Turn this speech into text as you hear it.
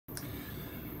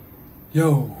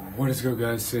Yo, what is good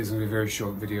guys? Today's gonna be a very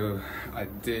short video. I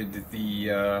did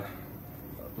the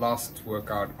last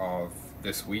workout of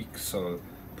this week, so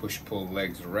push pull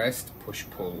legs rest, push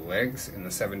pull legs in the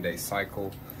 7-day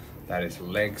cycle. That is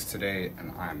legs today,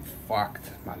 and I'm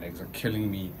fucked. My legs are killing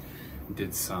me.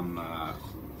 Did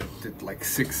like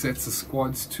 6 sets of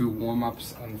squats, 2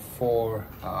 warm-ups, and 4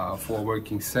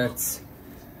 working sets.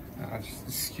 Just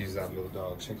excuse that little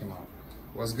dog, check him out.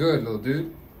 What's good, little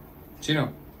dude?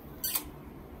 Chino.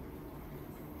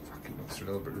 Looks a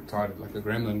little bit retarded, like a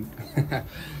gremlin.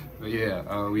 But yeah,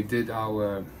 I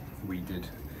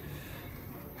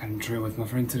didn't train with my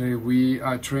friend today.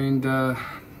 I trained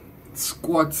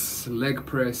squats, leg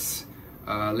press.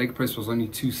 Leg press was only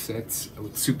 2 sets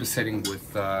with supersetting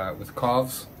with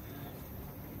calves.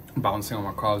 Bouncing on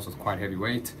my calves with quite heavy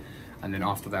weight. And then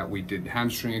after that we did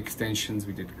hamstring extensions,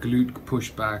 we did glute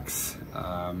pushbacks,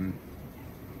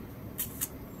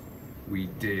 we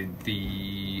did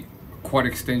the quad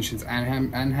extensions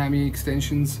and hammy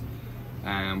extensions,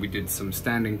 and we did some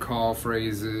standing calf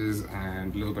raises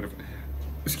and a little bit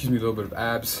of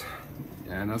abs,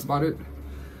 and that's about it.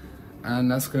 And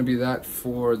that's gonna be that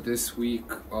for this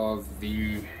week of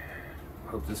the, I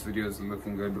hope this video is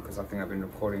looking good because I think I've been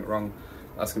recording it wrong.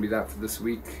 That's gonna be that for this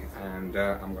week, and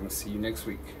I'm gonna see you next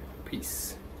week.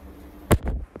 Peace.